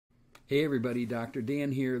Hey everybody, Dr.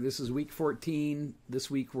 Dan here. This is week 14.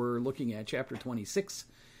 This week we're looking at chapter 26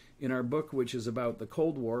 in our book, which is about the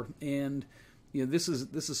Cold War. And this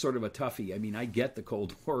is sort of a toughie. I mean, I get the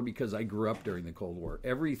Cold War because I grew up during the Cold War.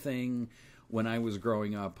 Everything when I was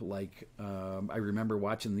growing up, like I remember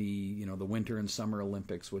watching the Winter and Summer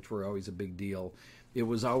Olympics, which were always a big deal. It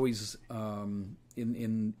was always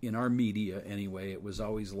in our media anyway. It was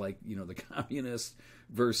always like the communists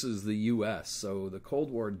versus the U.S. So the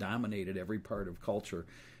Cold War dominated every part of culture.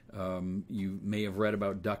 You may have read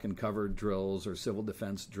about duck and cover drills or civil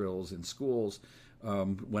defense drills in schools.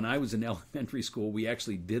 When I was in elementary school, we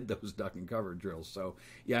actually did those duck and cover drills. So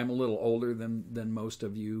yeah, I'm a little older than most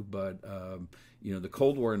of you, but the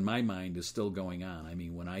Cold War in my mind is still going on. I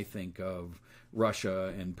mean, when I think of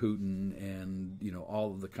Russia and Putin and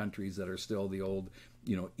all of the countries that are still the old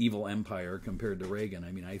evil empire compared to Reagan,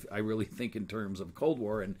 I mean, I really think in terms of Cold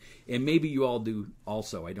War, and maybe you all do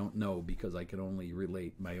also. I don't know because I can only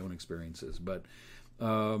relate my own experiences, but.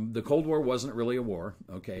 The Cold War wasn't really a war.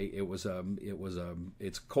 Okay,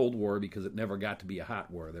 it's Cold War because it never got to be a hot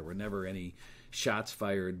war. There were never any shots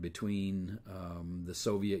fired between the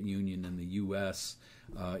Soviet Union and the U.S.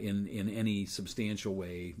 In any substantial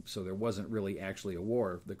way. So there wasn't really actually a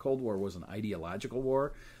war. The Cold War was an ideological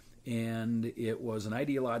war, and it was an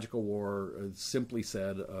ideological war, simply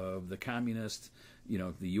said, of the communist,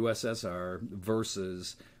 the USSR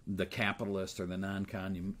versus the capitalist or the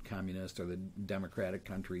non-communist or the democratic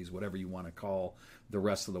countries, whatever you want to call the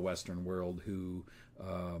rest of the Western world, who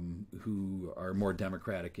are more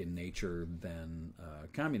democratic in nature than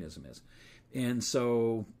communism is. And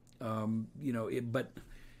so,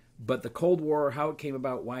 but the Cold War, how it came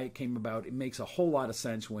about, why it came about, it makes a whole lot of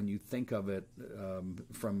sense when you think of it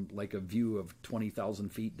from like a view of 20,000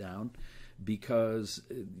 feet down, because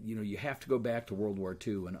you have to go back to World War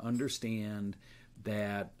II and understand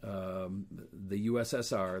that the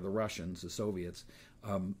USSR, the Russians, the Soviets,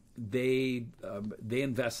 they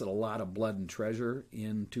invested a lot of blood and treasure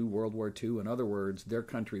into World War II. In other words, their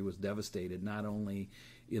country was devastated, not only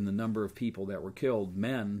in the number of people that were killed,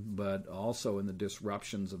 men, but also in the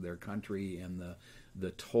disruptions of their country and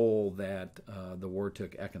the toll that the war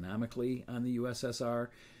took economically on the USSR.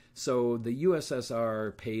 So the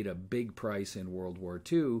USSR paid a big price in World War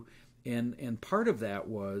II. And part of that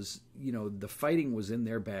was, the fighting was in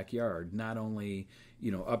their backyard, not only,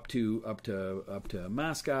 up to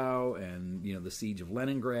Moscow and, the siege of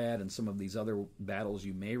Leningrad and some of these other battles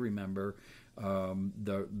you may remember.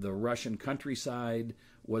 The Russian countryside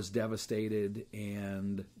was devastated,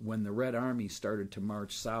 and when the Red Army started to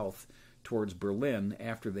march south towards Berlin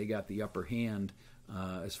after they got the upper hand,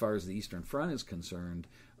 as far as the Eastern Front is concerned,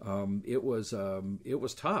 it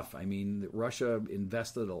was tough. I mean, Russia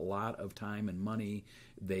invested a lot of time and money.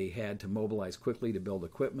 They had to mobilize quickly to build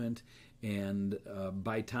equipment, and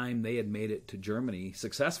by time they had made it to Germany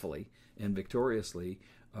successfully and victoriously,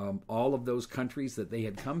 all of those countries that they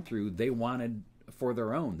had come through, they wanted for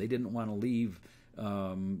their own. They didn't want to leave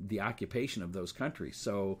the occupation of those countries.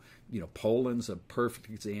 So, Poland's a perfect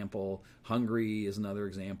example. Hungary is another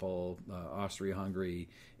example. Austria-Hungary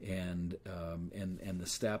and the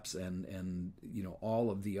steppes and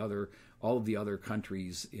all of the other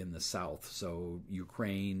countries in the south. So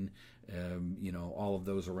Ukraine, all of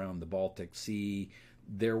those around the Baltic Sea.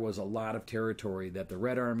 There was a lot of territory that the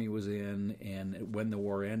Red Army was in, and when the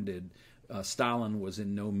war ended, Stalin was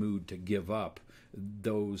in no mood to give up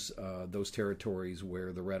those territories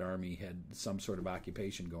where the Red Army had some sort of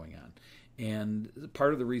occupation going on. And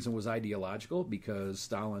part of the reason was ideological, because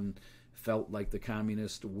Stalin felt like the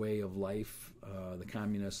communist way of life, the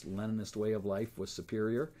communist Leninist way of life was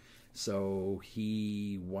superior. So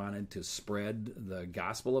he wanted to spread the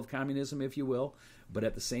gospel of communism, if you will, but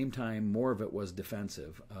at the same time, more of it was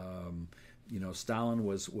defensive. Stalin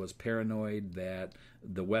was paranoid that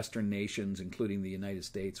the Western nations, including the United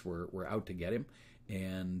States, were out to get him,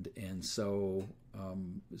 and so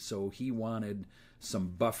he wanted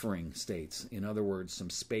some buffering states. In other words, some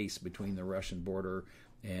space between the Russian border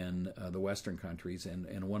and the Western countries,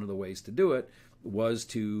 and one of the ways to do it was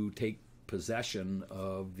to take possession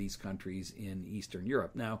of these countries in Eastern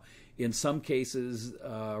Europe. Now, in some cases,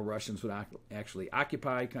 Russians would actually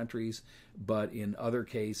occupy countries, but in other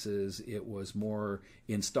cases, it was more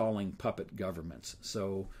installing puppet governments.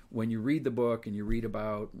 So when you read the book and you read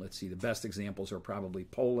about, let's see, the best examples are probably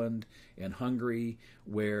Poland and Hungary,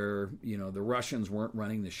 where, the Russians weren't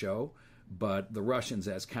running the show, but the Russians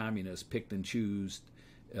as communists picked and chose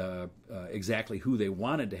exactly who they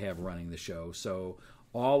wanted to have running the show. So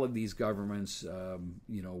all of these governments,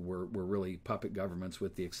 were really puppet governments,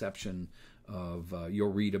 with the exception of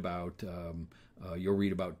you'll read about You'll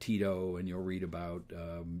read about Tito, and you'll read about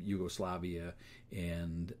Yugoslavia,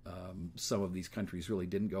 and some of these countries really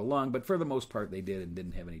didn't go along, but for the most part they did and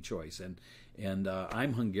didn't have any choice. And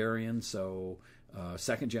I'm Hungarian, so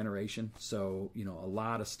second generation, so a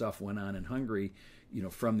lot of stuff went on in Hungary,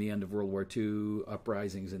 from the end of World War II,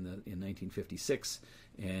 uprisings in 1956,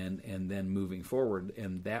 and then moving forward,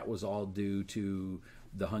 and that was all due to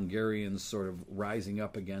the Hungarians sort of rising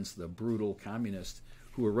up against the brutal communists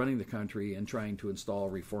who were running the country and trying to install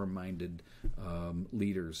reform-minded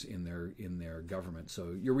leaders in their government.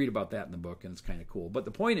 So you'll read about that in the book, and it's kind of cool. But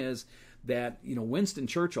the point is that Winston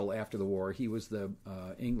Churchill, after the war, he was the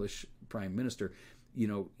English Prime Minister.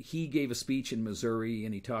 He gave a speech in Missouri,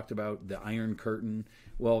 and he talked about the Iron Curtain.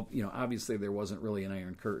 Well, obviously there wasn't really an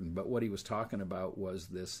Iron Curtain, but what he was talking about was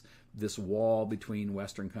this wall between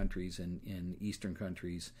Western countries and Eastern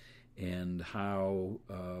countries, and how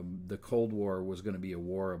the Cold War was going to be a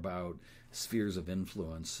war about spheres of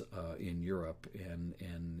influence in Europe, and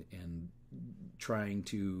trying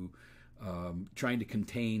to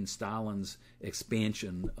contain Stalin's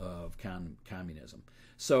expansion of communism.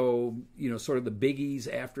 So, sort of the biggies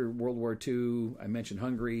after World War II, I mentioned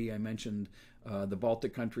Hungary, I mentioned the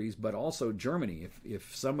Baltic countries, but also Germany.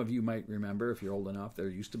 If some of you might remember, if you're old enough, there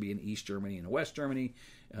used to be an East Germany and a West Germany.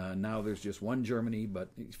 Now there's just one Germany,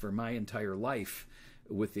 but for my entire life,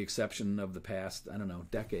 with the exception of the past,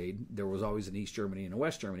 decade, there was always an East Germany and a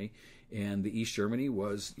West Germany. And the East Germany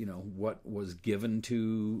was, what was given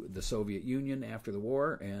to the Soviet Union after the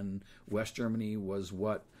war, and West Germany was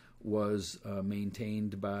what was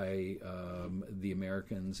maintained by the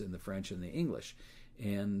Americans and the French and the English.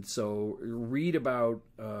 And so read about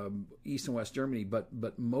East and West Germany,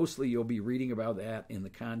 but mostly you'll be reading about that in the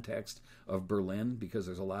context of Berlin, because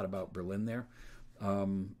there's a lot about Berlin there.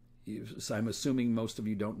 So I'm assuming most of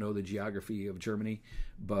you don't know the geography of Germany,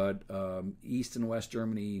 but East and West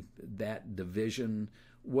Germany, that division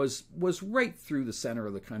was right through the center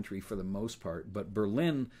of the country for the most part, but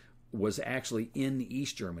Berlin was actually in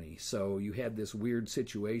East Germany. So you had this weird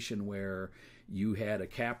situation where you had a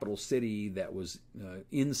capital city that was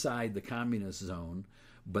inside the communist zone,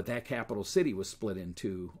 but that capital city was split in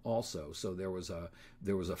two also. So there was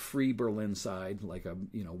a free Berlin side, like a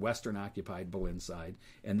Western occupied Berlin side,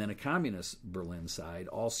 and then a communist Berlin side,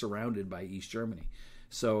 all surrounded by East Germany.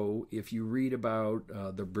 So if you read about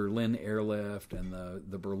the Berlin airlift and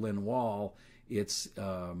the Berlin Wall, it's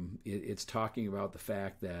talking about the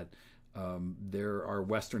fact that there are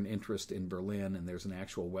Western interests in Berlin, and there's an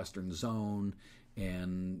actual Western zone,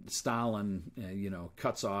 and Stalin,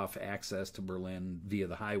 cuts off access to Berlin via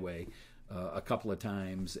the highway a couple of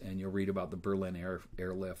times, and you'll read about the Berlin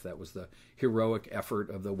airlift. That was the heroic effort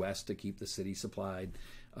of the West to keep the city supplied.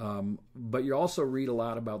 But you also read a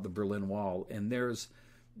lot about the Berlin Wall, and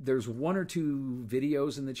there's one or two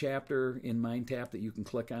videos in the chapter in MindTap that you can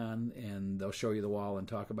click on, and they'll show you the wall and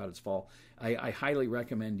talk about its fall. I highly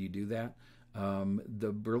recommend you do that.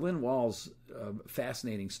 The Berlin Wall's a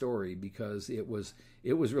fascinating story because it was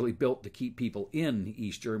really built to keep people in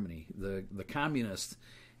East Germany. The communists,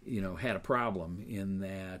 had a problem in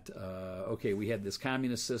that, we had this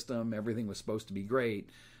communist system, everything was supposed to be great,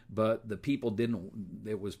 but the people didn't.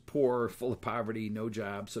 It was poor, full of poverty, no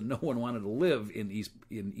jobs, so no one wanted to live in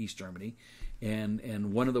East Germany.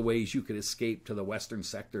 And one of the ways you could escape to the western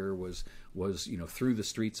sector was through the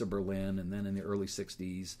streets of Berlin. And then in the early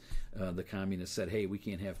 60s, the communists said, hey, we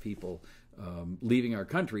can't have people leaving our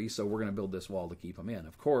country, so we're going to build this wall to keep them in.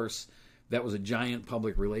 Of course, that was a giant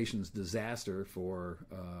public relations disaster for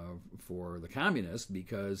the communists,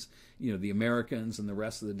 because the Americans and the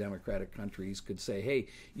rest of the democratic countries could say, hey,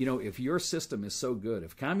 if your system is so good,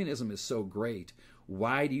 if communism is so great,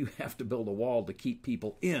 why do you have to build a wall to keep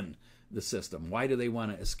people in the system? Why do they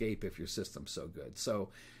want to escape if your system's so good?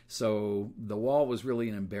 So the wall was really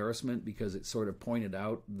an embarrassment, because it sort of pointed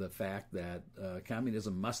out the fact that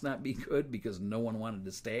communism must not be good, because no one wanted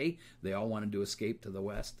to stay. They all wanted to escape to the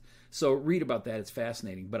West. So read about that. It's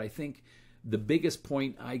fascinating. But I think the biggest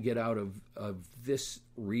point I get out of this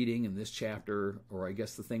reading and this chapter, or I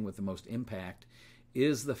guess the thing with the most impact,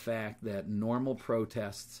 is the fact that normal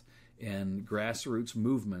protests and grassroots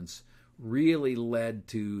movements really led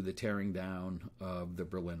to the tearing down of the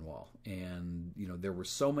Berlin Wall. And there were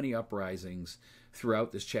so many uprisings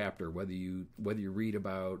throughout this chapter, whether you read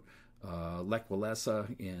about Lech Walesa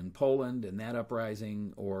in Poland and that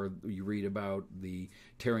uprising, or you read about the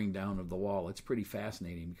tearing down of the wall. It's pretty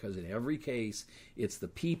fascinating, because in every case it's the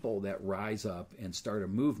people that rise up and start a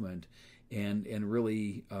movement and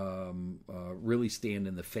really stand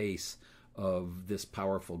in the face of this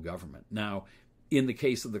powerful government. Now, in the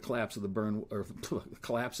case of the collapse of the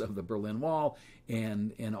Berlin Wall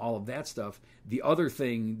and all of that stuff. The other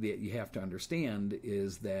thing that you have to understand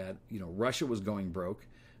is that Russia was going broke.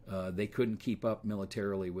 They couldn't keep up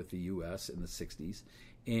militarily with the U.S. in the 60s,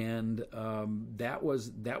 and that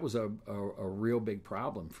was a real big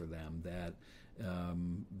problem for them. That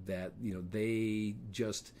they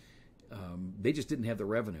just didn't have the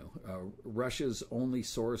revenue. Russia's only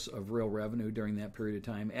source of real revenue during that period of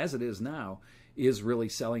time, as it is now, is really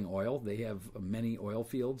selling oil. They have many oil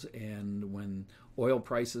fields, and when oil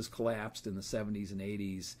prices collapsed in the 70s and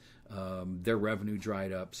 80s, their revenue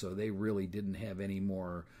dried up, so they really didn't have any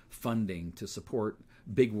more funding to support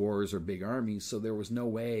big wars or big armies, so there was no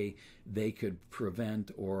way they could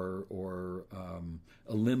prevent or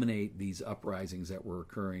eliminate these uprisings that were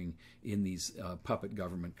occurring in these puppet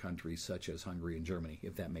government countries such as Hungary and Germany,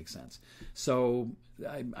 if that makes sense. So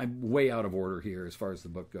I'm way out of order here as far as the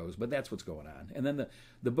book goes, but that's what's going on. And then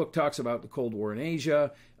the book talks about the Cold War in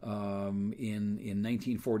Asia. In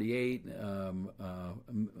 1948,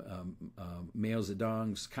 Mao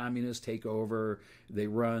Zedong's communists take over. They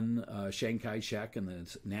run Chiang Kai-shek and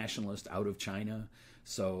the nationalists out of China.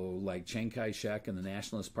 So like Chiang Kai-shek and the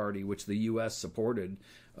Nationalist Party, which the U.S. supported,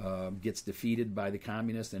 gets defeated by the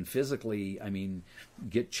communists and physically,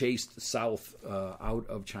 get chased south out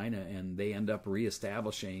of China, and they end up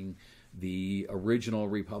reestablishing the original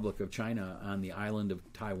Republic of China on the island of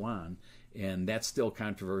Taiwan. And that's still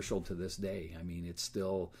controversial to this day. It's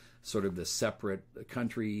still sort of the separate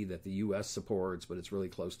country that the U.S. supports, but it's really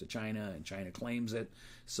close to China, and China claims it.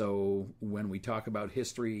 So when we talk about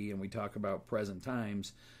history and we talk about present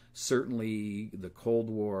times, certainly the Cold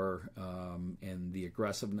War and the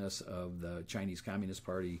aggressiveness of the Chinese Communist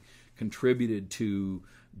Party contributed to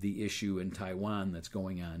the issue in Taiwan that's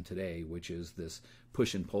going on today, which is this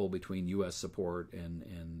push and pull between U.S. support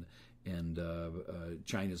and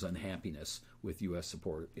China's unhappiness with U.S.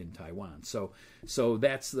 support in Taiwan. So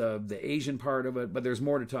that's the Asian part of it, but there's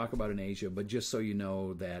more to talk about in Asia. But just so you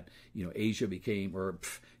know that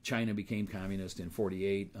China became communist in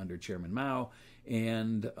 1948 under Chairman Mao,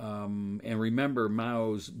 and remember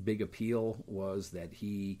Mao's big appeal was that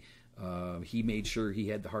he made sure he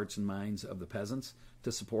had the hearts and minds of the peasants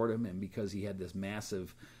to support him, and because he had this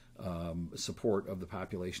massive support of the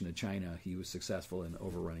population of China, he was successful in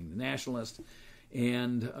overrunning the nationalists.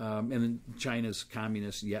 And China's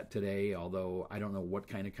communist yet today, although I don't know what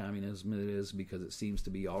kind of communism it is because it seems to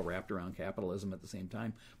be all wrapped around capitalism at the same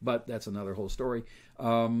time, but that's another whole story.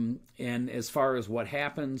 And as far as what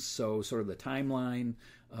happens, so sort of the timeline,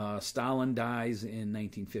 Stalin dies in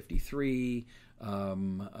 1953.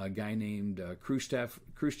 A guy named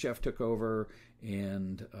Khrushchev took over,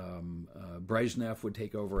 and Brezhnev would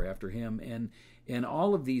take over after him, and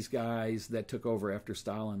all of these guys that took over after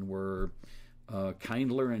Stalin were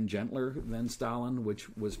kindler and gentler than Stalin, which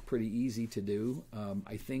was pretty easy to do.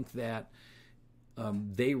 I think that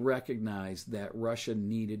they recognized that Russia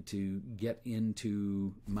needed to get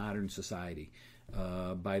into modern society.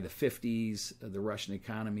 By the 50s, the Russian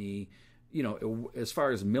economy, as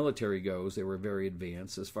far as military goes, they were very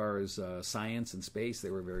advanced. As far as science and space,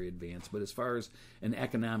 they were very advanced. But as far as an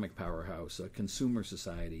economic powerhouse, a consumer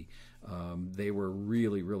society, they were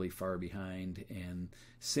really, really far behind. And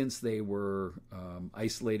since they were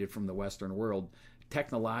isolated from the Western world,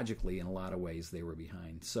 technologically, in a lot of ways, they were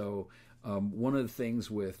behind. So one of the things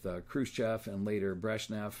with Khrushchev and later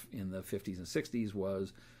Brezhnev in the 50s and 60s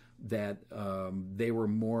was that they were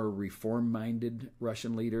more reform-minded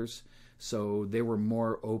Russian leaders. So they were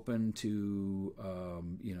more open to,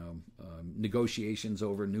 negotiations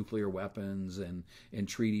over nuclear weapons and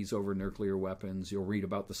treaties over nuclear weapons. You'll read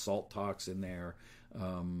about the SALT talks in there.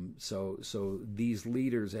 So these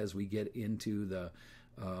leaders, as we get into the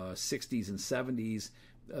 60s and 70s,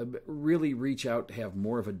 really reach out to have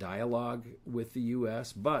more of a dialogue with the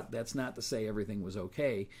U.S., but that's not to say everything was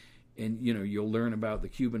okay. And, you'll learn about the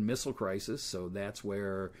Cuban Missile Crisis, so that's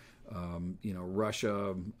where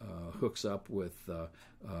Russia hooks up with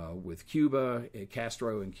Cuba,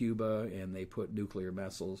 Castro in Cuba, and they put nuclear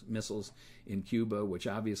missiles in Cuba, which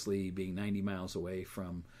obviously, being 90 miles away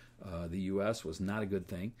from the U.S., was not a good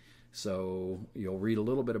thing. So you'll read a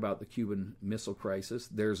little bit about the Cuban Missile Crisis.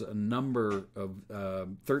 There's a number of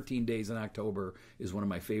 13 Days in October is one of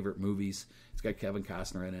my favorite movies. It's got Kevin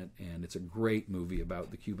Costner in it, and it's a great movie about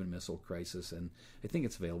the Cuban Missile Crisis, and I think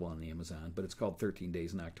it's available on Amazon, but it's called 13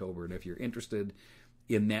 Days in October, and if you're interested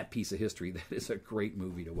in that piece of history, that is a great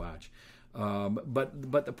movie to watch.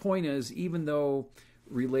 But the point is, even though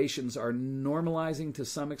relations are normalizing to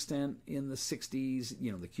some extent in the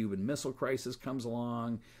 60s, the Cuban Missile Crisis comes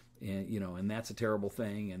along, And, and that's a terrible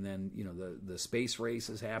thing. And then, the space race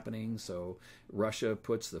is happening. So Russia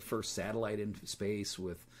puts the first satellite into space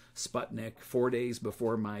with Sputnik 4 days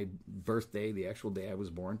before my birthday, the actual day I was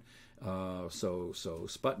born. So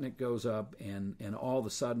Sputnik goes up, and all of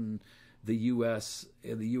a sudden, the U.S.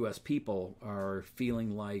 people are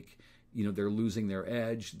feeling like, they're losing their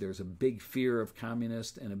edge. There's a big fear of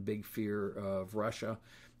communists and a big fear of Russia.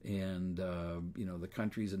 And the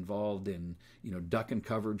countries involved in duck and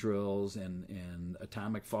cover drills and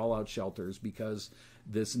atomic fallout shelters, because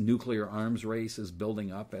this nuclear arms race is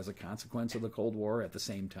building up as a consequence of the Cold War. At the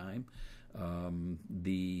same time,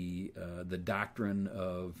 the doctrine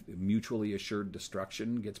of mutually assured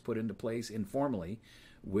destruction gets put into place informally,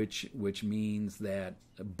 which means that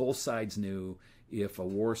both sides knew if a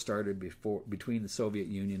war started between the Soviet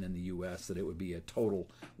Union and the U.S., that it would be a total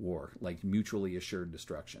war, like mutually assured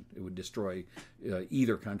destruction. It would destroy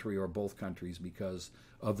either country or both countries because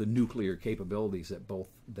of the nuclear capabilities that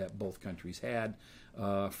both countries had.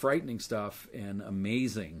 Frightening stuff, and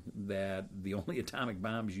amazing that the only atomic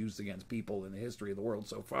bombs used against people in the history of the world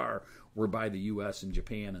so far were by the U.S. and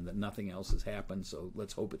Japan, and that nothing else has happened. So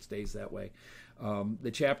let's hope it stays that way.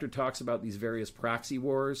 The chapter talks about these various proxy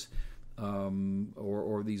wars.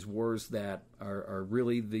 Or these wars that are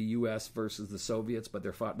really the U.S. versus the Soviets, but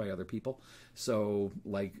they're fought by other people. So,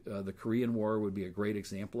 like the Korean War would be a great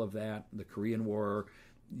example of that. The Korean War,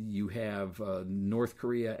 you have North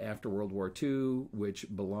Korea after World War II, which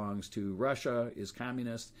belongs to Russia, is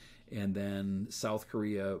communist, and then South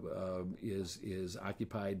Korea is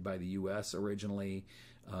occupied by the U.S. originally,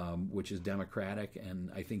 which is democratic.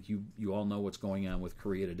 And I think you all know what's going on with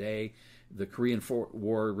Korea today. The Korean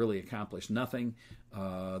War really accomplished nothing.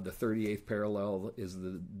 The 38th parallel is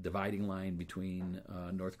the dividing line between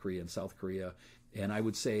North Korea and South Korea. And I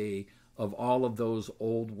would say of all of those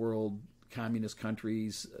old world communist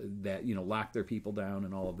countries that locked their people down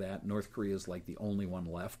and all of that, North Korea is like the only one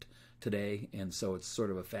left today. And so it's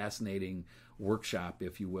sort of a fascinating workshop,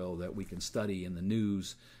 if you will, that we can study in the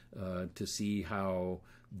news to see how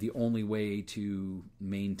the only way to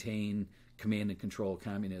maintain command and control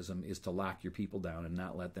communism is to lock your people down and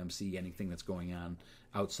not let them see anything that's going on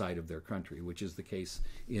outside of their country, which is the case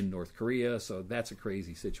in North Korea. So that's a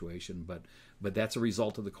crazy situation, but that's a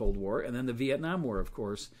result of the Cold War. And then the Vietnam War, of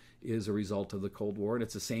course, is a result of the Cold War, and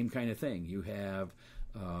it's the same kind of thing. You have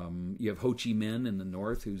Ho Chi Minh in the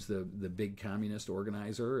North, who's the big communist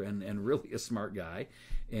organizer and really a smart guy,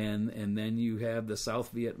 and then you have the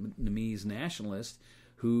South Vietnamese nationalists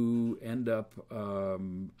who end up,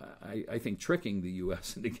 I think, tricking the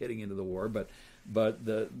U.S. into getting into the war. But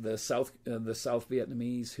the South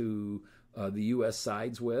Vietnamese who the U.S.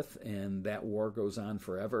 sides with, and that war goes on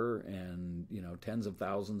forever, and tens of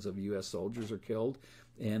thousands of U.S. soldiers are killed,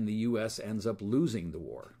 and the U.S. ends up losing the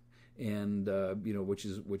war, and which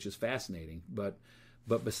is fascinating. But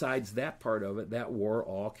besides that part of it, that war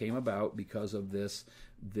all came about because of this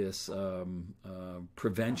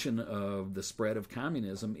prevention of the spread of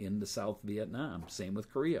communism into South Vietnam. Same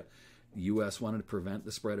with Korea. The U.S. wanted to prevent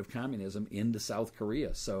the spread of communism into South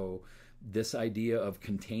Korea. So this idea of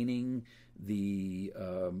containing the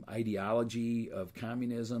ideology of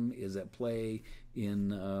communism is at play in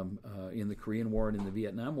the Korean War and in the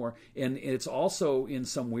Vietnam War, and it's also in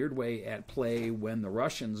some weird way at play when the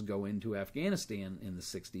Russians go into Afghanistan in the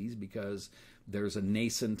 60s, because there's a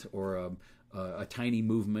nascent or a tiny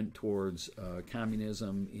movement towards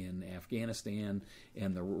communism in Afghanistan,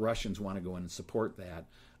 and the Russians want to go in and support that.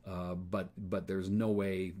 But there's no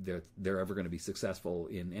way they're ever going to be successful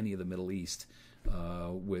in any of the Middle East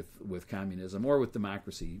with communism or with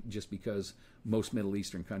democracy, just because most Middle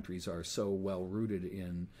Eastern countries are so well rooted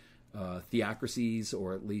in theocracies,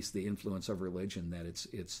 or at least the influence of religion, that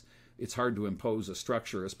it's hard to impose a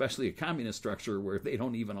structure, especially a communist structure, where they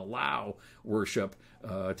don't even allow worship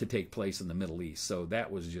to take place in the Middle East. So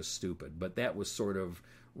that was just stupid. But that was sort of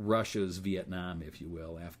Russia's Vietnam, if you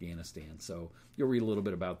will, Afghanistan. So you'll read a little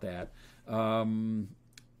bit about that.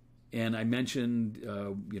 And I mentioned,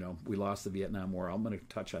 we lost the Vietnam War. I'm going to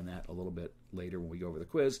touch on that a little bit later when we go over the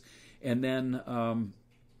quiz. And then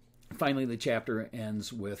finally, the chapter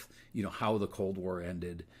ends with, how the Cold War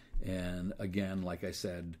ended. And again, like I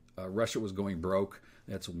said, Russia was going broke.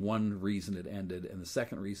 That's one reason it ended. And the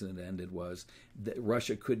second reason it ended was that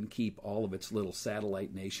Russia couldn't keep all of its little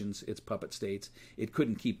satellite nations, its puppet states. It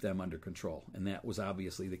couldn't keep them under control. And that was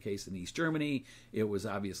obviously the case in East Germany. It was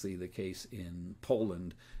obviously the case in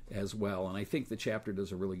Poland as well. And I think the chapter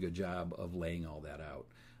does a really good job of laying all that out.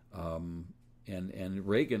 And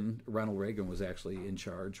Ronald Reagan was actually in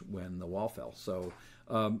charge when the wall fell. So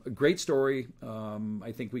a great story.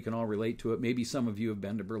 I think we can all relate to it. Maybe some of you have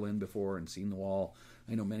been to Berlin before and seen the wall.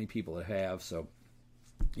 I know many people that have. So,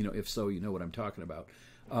 if so, you know what I'm talking about.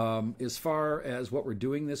 As far as what we're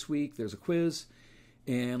doing this week, there's a quiz,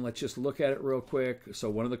 and let's just look at it real quick. So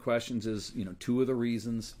one of the questions is, 2 of the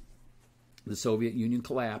reasons the Soviet Union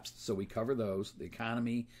collapsed. So we cover those. The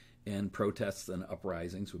economy and protests and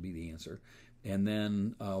uprisings would be the answer. And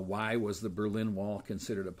then why was the Berlin Wall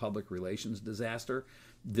considered a public relations disaster?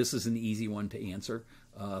 This is an easy one to answer.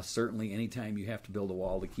 Certainly anytime you have to build a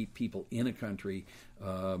wall to keep people in a country,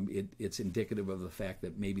 it's indicative of the fact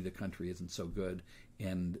that maybe the country isn't so good.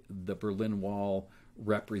 And the Berlin Wall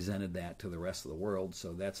represented that to the rest of the world.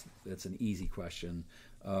 So that's an easy question.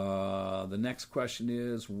 The next question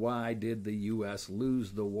is, why did the U.S.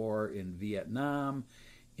 lose the war in Vietnam?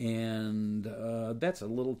 And that's a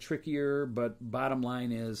little trickier, but bottom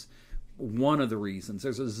line is one of the reasons.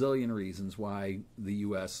 There's a zillion reasons why the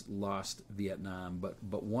U.S. lost Vietnam,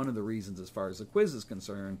 but one of the reasons as far as the quiz is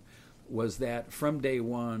concerned was that from day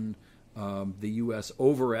one, the U.S.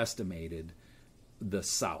 overestimated the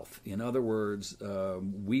South. In other words,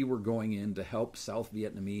 we were going in to help South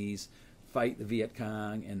Vietnamese fight the Viet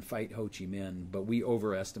Cong and fight Ho Chi Minh, but we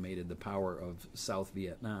overestimated the power of South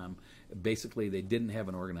Vietnam. Basically, they didn't have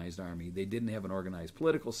an organized army. They didn't have an organized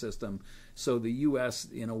political system. So the U.S.,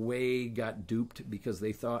 in a way, got duped because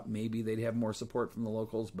they thought maybe they'd have more support from the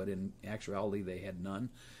locals, but in actuality, they had none.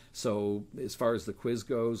 So as far as the quiz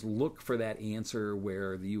goes, look for that answer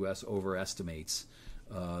where the U.S. overestimates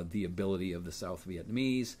the ability of the South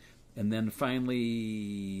Vietnamese. And then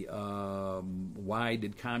finally, why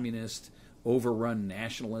did communists overrun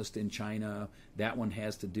nationalists in China? That one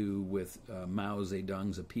has to do with Mao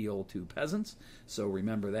Zedong's appeal to peasants. So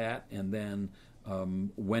remember that. And then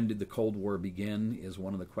when did the Cold War begin is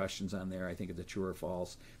one of the questions on there. I think it's a true or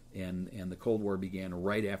false. And the Cold War began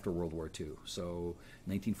right after World War II. So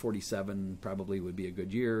 1947 probably would be a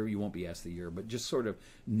good year. You won't be asked the year, but just sort of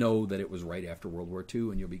know that it was right after World War II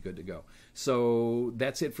and you'll be good to go. So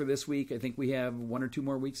that's it for this week. I think we have 1 or 2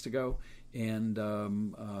 more weeks to go. And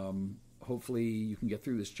hopefully you can get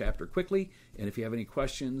through this chapter quickly. And if you have any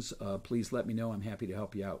questions, please let me know. I'm happy to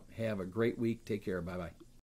help you out. Have a great week. Take care. Bye-bye.